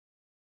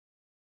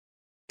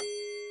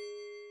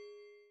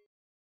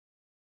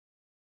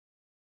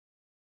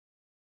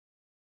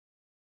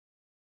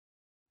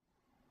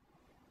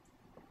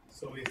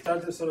So we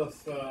started sort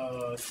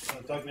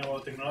of talking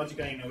about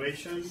technological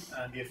innovation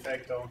and the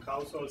effect on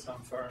households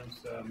and firms'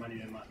 money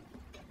demand,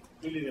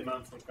 really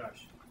demand for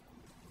cash.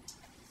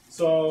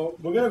 So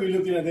we're going to be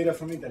looking at data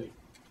from Italy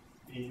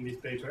in this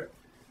paper.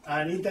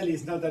 And Italy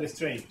is not that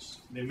strange.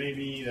 There may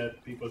be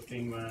that people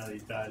think, well,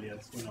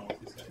 Italians, who knows,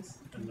 these guys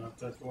are not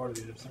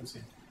trustworthy or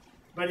something.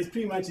 But it's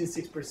pretty much in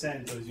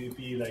 6% of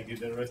GDP like in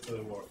the rest of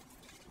the world.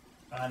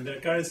 And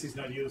their currency is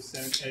not used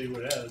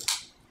anywhere else.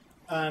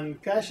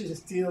 And cash is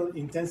still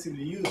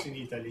intensively used in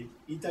Italy.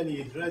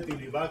 Italy is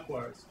relatively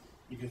backwards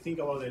if you think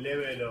about the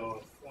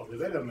level of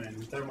development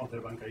in terms of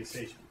their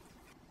bancarization.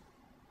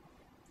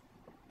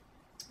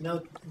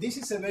 Now, this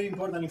is a very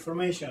important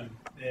information,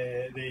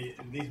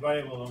 this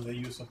variable on the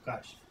use of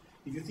cash.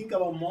 If you think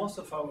about most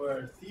of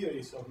our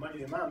theories of money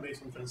demand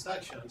based on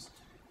transactions,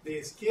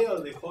 they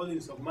scale the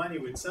holdings of money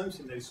with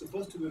something that is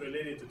supposed to be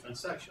related to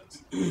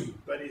transactions,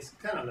 but it's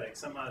kind of like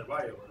some other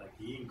variable, like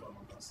the income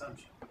or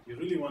consumption. You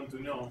really want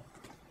to know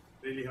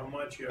really how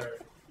much you are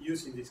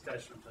using this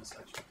cash from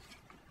transactions.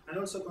 And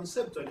also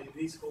conceptually,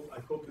 I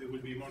hope it will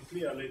be more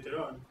clear later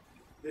on,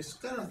 there's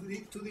kind of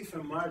two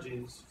different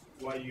margins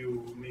why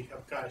you may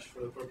have cash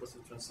for the purpose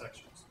of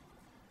transactions.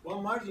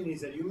 One margin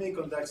is that you may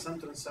conduct some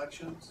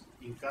transactions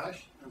in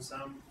cash and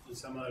some in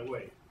some other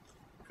way,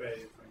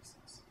 credit for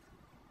instance,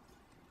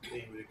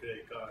 paying with a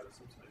credit card or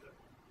something like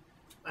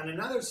that. And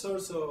another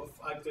source of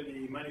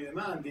actually money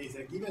demand is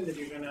that given that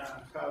you're going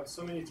to have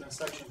so many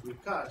transactions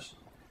with cash,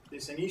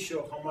 there's an issue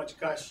of how much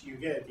cash you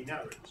get in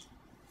average.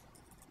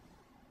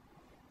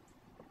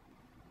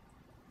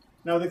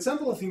 Now, the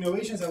example of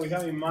innovations that we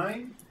have in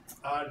mind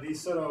are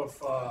these sort of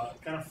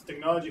kind of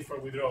technology for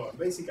withdrawal,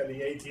 basically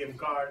ATM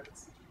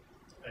cards,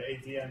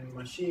 ATM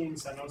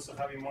machines, and also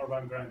having more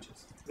bank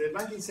branches. The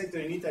banking sector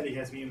in Italy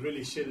has been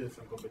really shielded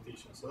from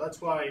competition, so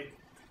that's why,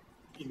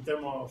 in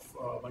terms of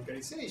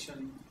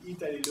bancarization,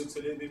 Italy looks a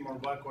little bit more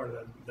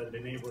backward than the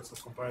neighbors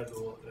of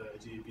comparable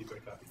GDP per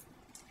capita.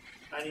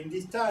 And in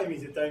this time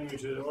is the time in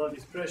which there are all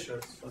these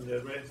pressures from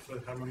the rest for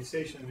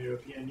harmonization in the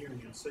European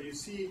Union. So you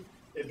see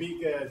a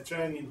big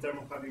trend in terms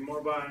of having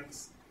more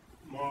banks,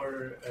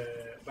 more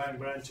bank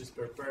branches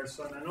per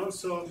person, and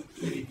also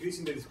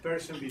increasing the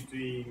dispersion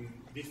between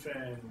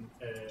different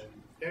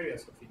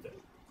areas of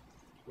Italy,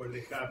 where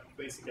they have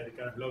basically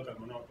kind of local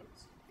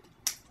monopolies.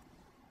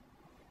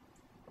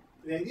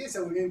 The idea is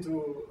that we're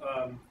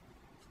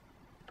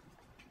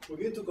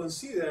going to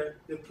consider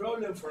the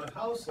problem for a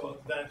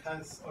household that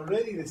has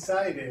already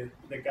decided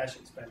the cash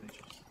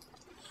expenditures.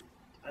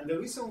 And the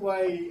reason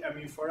why, I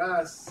mean, for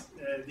us,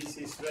 this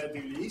is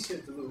relatively easier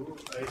to do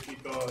is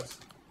because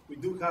we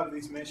do have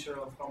this measure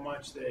of how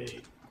much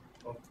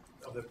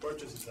of the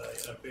purchases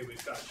are paid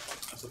with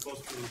cash, as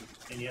opposed to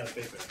any other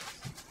paper.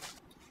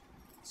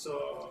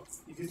 So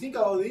if you think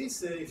about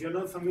this, if you're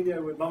not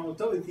familiar with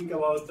Bamotov, think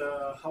about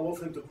how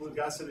often to put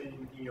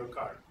gasoline in your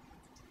car.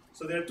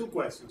 So there are two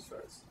questions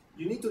first.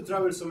 You need to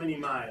travel so many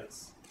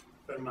miles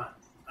per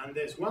month. And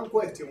there's one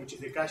question, which is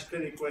the cash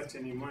credit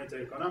question in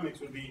monetary economics,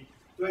 would be,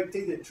 do I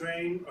take the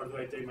train or do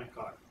I take my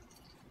car?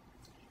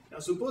 Now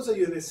suppose that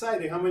you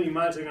decide how many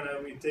miles you're going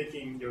to be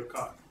taking your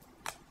car.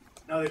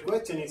 Now the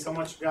question is how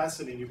much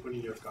gasoline you put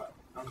in your car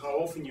and how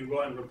often you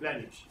go and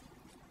replenish.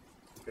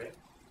 Okay?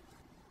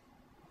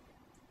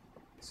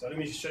 So let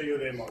me show you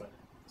the model.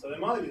 So the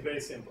model is very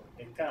simple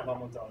and kind of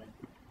Bamotov.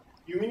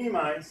 You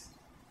minimize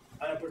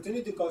an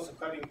opportunity cost of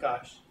having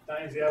cash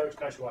times the average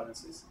cash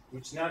balances,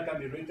 which now can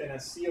be written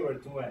as C over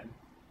 2n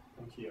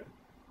from here.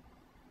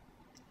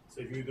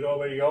 So if you draw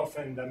very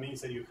often, that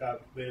means that you have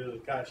very little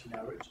cash in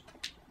average,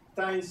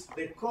 times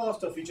the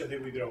cost of each of the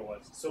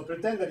withdrawals. So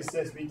pretend that it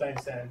says B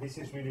times n. This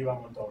is really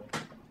Bamotov.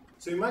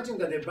 So imagine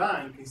that the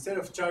bank, instead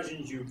of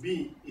charging you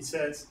B, it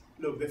says,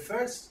 look, the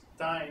first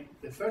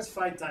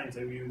 5 times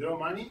that we withdraw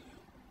money,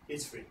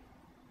 it's free.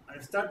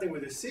 And starting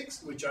with the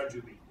 6, we charge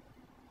you B.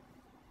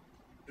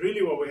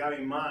 Really what we have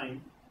in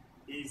mind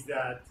is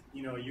that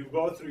you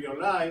go through your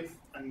life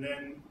and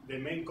then the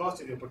main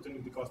cost is the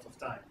opportunity cost of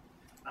time.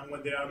 And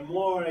when there are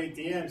more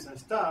ATMs and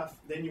stuff,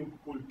 then you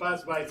will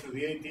pass by through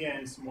the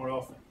ATMs more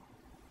often.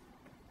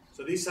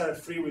 So these are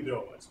free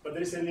withdrawals, but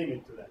there is a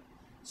limit to that.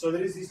 So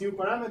there is this new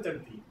parameter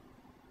P.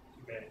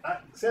 Okay.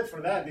 Except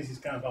for that, this is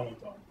kind of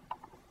Bamotov.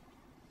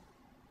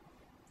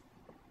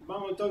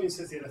 Bamotov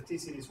says the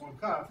elasticity is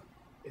 1/2.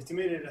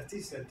 Estimated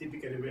elasticity are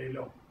typically very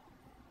low.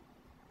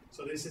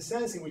 So there's a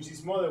sense in which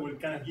this model will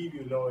kind of give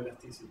you low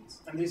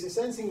elasticities. And there's a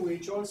sense in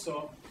which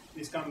also,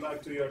 this comes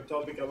back to your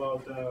topic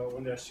about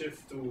when they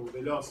shift to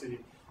velocity,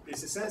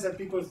 there's a sense that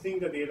people think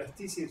that the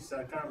elasticities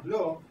are kind of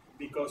low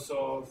because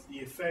of the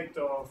effect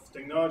of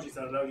technologies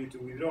that allow you to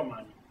withdraw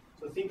money.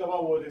 So think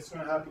about what is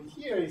going to happen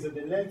here is that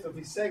the length of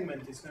this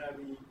segment is going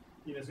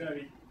to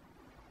be,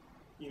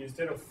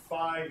 instead of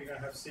 5, you're going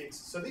to have 6.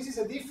 So this is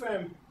a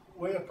different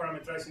way of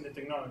parameterizing the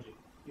technology.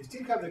 You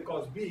still have the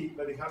cost B,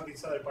 but they have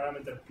this other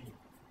parameter P.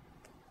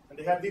 And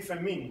they have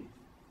different meaning,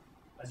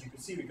 as you can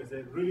see, because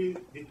this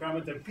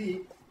parameter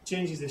P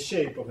changes the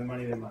shape of the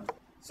money demand.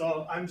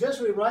 So I'm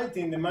just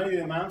rewriting the money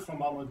demand from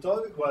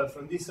Valmontovic, well,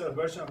 from this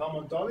version of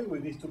Valmontovic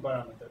with these two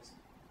parameters.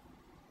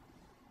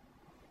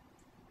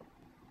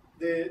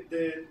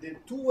 The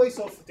two ways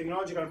of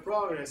technological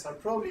progress are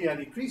probably a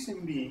decrease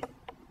in B.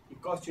 It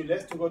costs you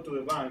less to go to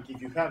the bank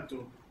if you have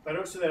to, but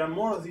also there are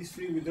more of these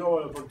free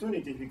withdrawal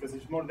opportunities because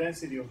there's more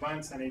density of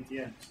banks and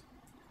ATMs.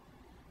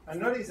 And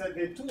notice that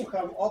the two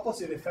have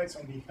opposite effects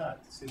on B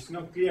hat, so it's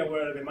not clear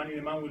whether the money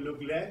demand will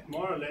look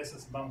more or less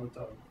as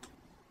Valmontovic.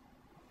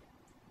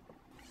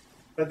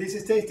 But this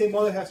steady-state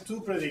model has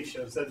two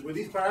predictions, that with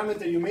this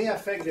parameter you may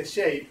affect the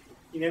shape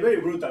in a very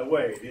brutal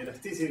way. The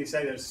elasticity is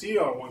either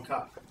 0 or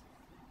 1/2.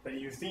 But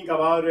if you think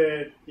about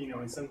it,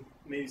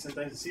 maybe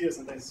sometimes it's 0,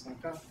 sometimes it's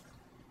 1/2.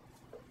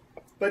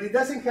 But it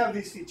doesn't have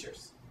these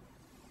features.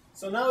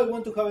 So now I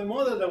want to have a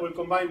model that will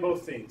combine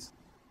both things.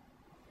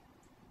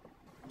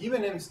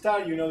 Given M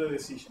star, you know the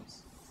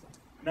decisions.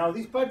 Now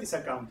this part is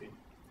accounting,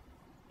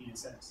 in a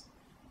sense.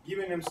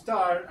 Given M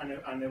star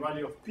and the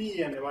value of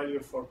P and the value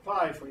for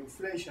pi for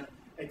inflation,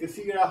 I could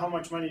figure out how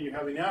much money you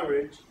have in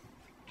average.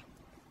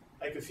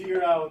 I could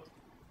figure out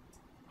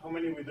how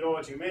many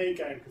withdrawals you make,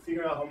 and I could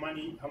figure out how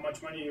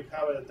much money you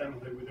have at the time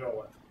of the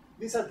withdrawal.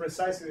 These are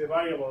precisely the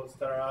variables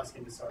that are asked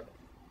in the survey.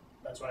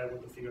 That's why I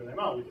want to figure them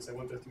out, because I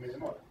want to estimate the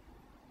model.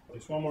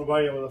 There's one more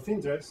variable of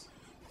interest,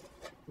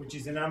 which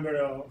is the number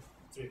of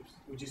trips,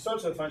 which is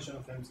also a function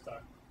of M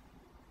star.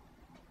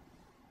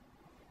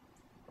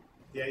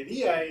 The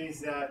idea is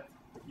that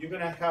you're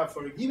going to have,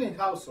 for a given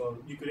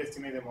household, you could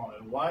estimate the model.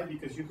 Why?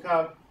 Because you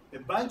have a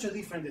bunch of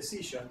different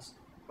decisions: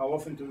 how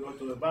often to go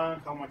to the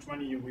bank, how much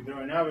money you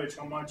withdraw on average,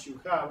 how much you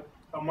have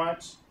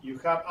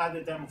at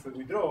the time of a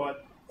withdrawal,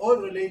 all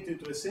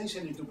related to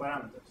essentially two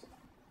parameters.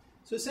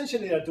 So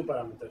essentially there are two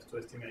parameters to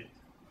estimate,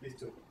 these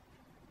two.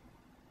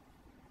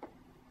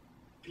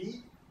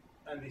 P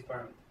and this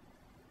parameter.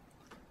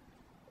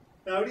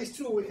 Now it is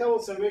true, we have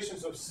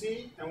observations of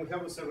C and we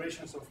have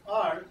observations of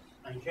R,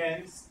 and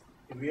hence,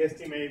 if we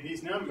estimate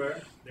this number,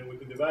 then we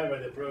could divide by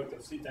the product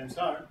of C times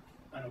R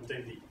and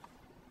obtain D.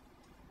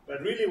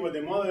 But really what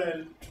the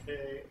model,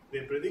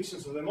 the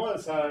predictions of the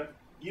models are,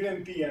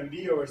 given P and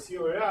B over C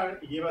over R,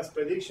 it gives us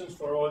predictions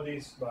for all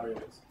these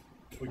variables,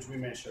 which we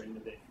measure in the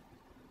data.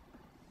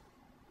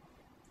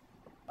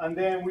 And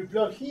then we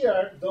plot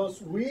here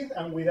those with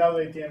and without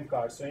ATM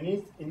cards. So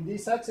in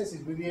this axis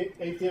is with the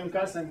ATM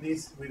cards and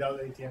this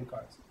without ATM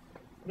cards.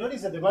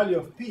 Notice that the value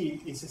of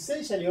P is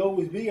essentially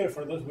always bigger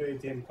for those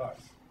with ATM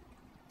cards,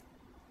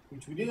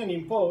 which we didn't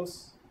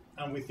impose,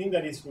 and we think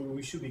that is what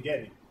we should be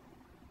getting.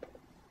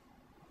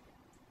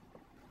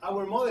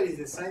 Our model is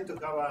designed to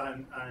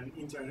have an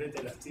interest rate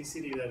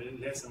elasticity that is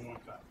less than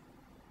 1/2.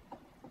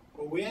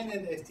 What we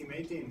ended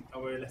estimating,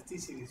 our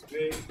elasticity is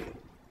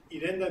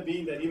it ended up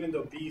being that even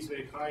though P is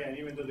very high and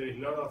even though there is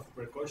a lot of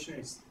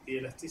precautions, the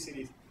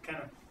elasticity is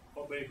kind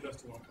of very close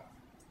to 1/2.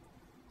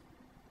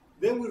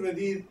 Then we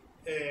redid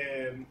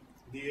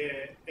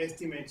the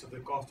estimates of the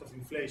cost of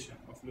inflation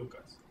of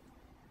Lucas.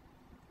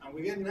 And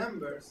we get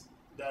numbers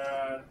that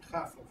are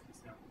half of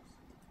his numbers.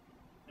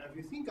 Now if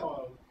you think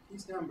about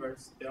his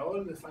numbers, they're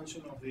all the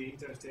function of the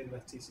interest rate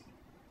elasticity.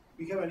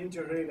 We have an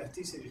interest rate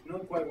elasticity, it's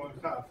not quite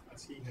 1/2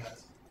 as he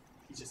has.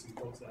 He just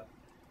imposed that.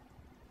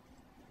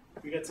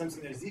 We get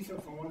something that is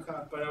different from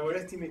 1/2, but our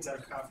estimates are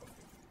half of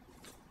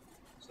it.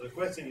 So the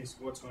question is,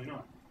 what's going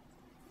on?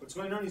 What's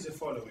going on is the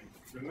following.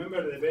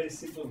 Remember the very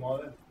simple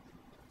model,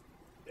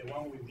 the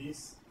one with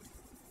this,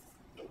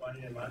 the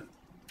money demand.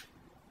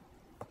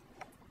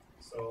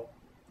 So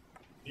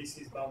this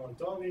is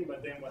Valmontovic,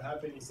 but then what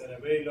happened is at a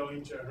very low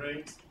interest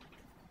rate,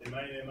 the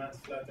money demand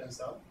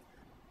flattens out.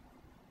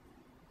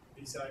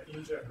 These are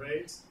interest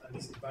rates, and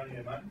this is money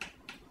demand.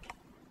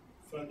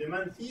 From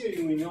demand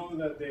theory, we know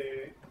that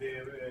the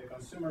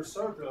consumer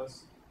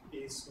surplus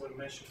is what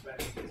measures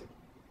benefit.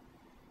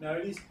 Now,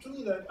 it is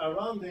true that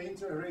around the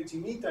interest rates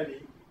in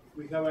Italy,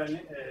 we have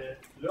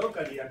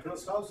locally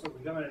across households,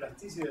 we have an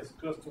elasticity that's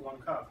close to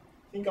 1/2.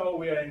 Think about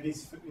where we are in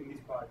this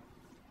part.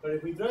 But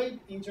if we drive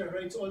interest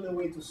rates all the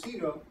way to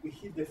 0, we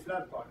hit the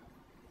flat part.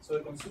 So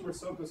the consumer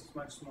surplus is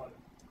much smaller.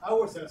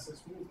 Ours is a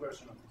smooth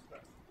version of this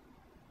graph.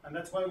 And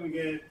that's why we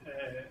get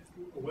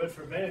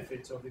welfare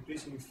benefits of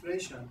decreasing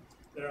inflation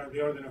that are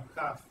the order of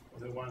half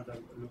of the ones that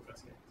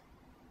Lucas gets.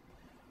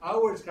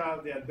 Ours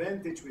have the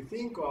advantage we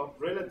think of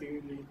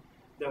relatively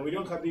that we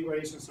don't have big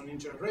variations on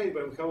interest rate,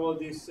 but we have all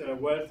this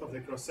wealth of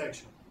the cross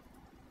section.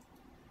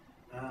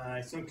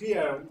 It's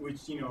unclear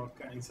which,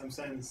 in some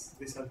sense,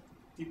 these are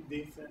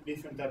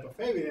different type of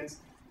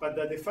evidence, but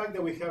that the fact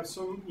that we have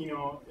some,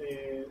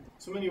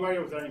 so many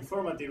variables that are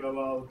informative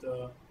about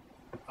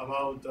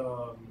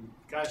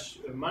cash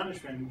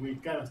management, we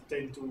kind of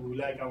tend to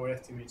like our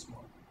estimates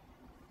more.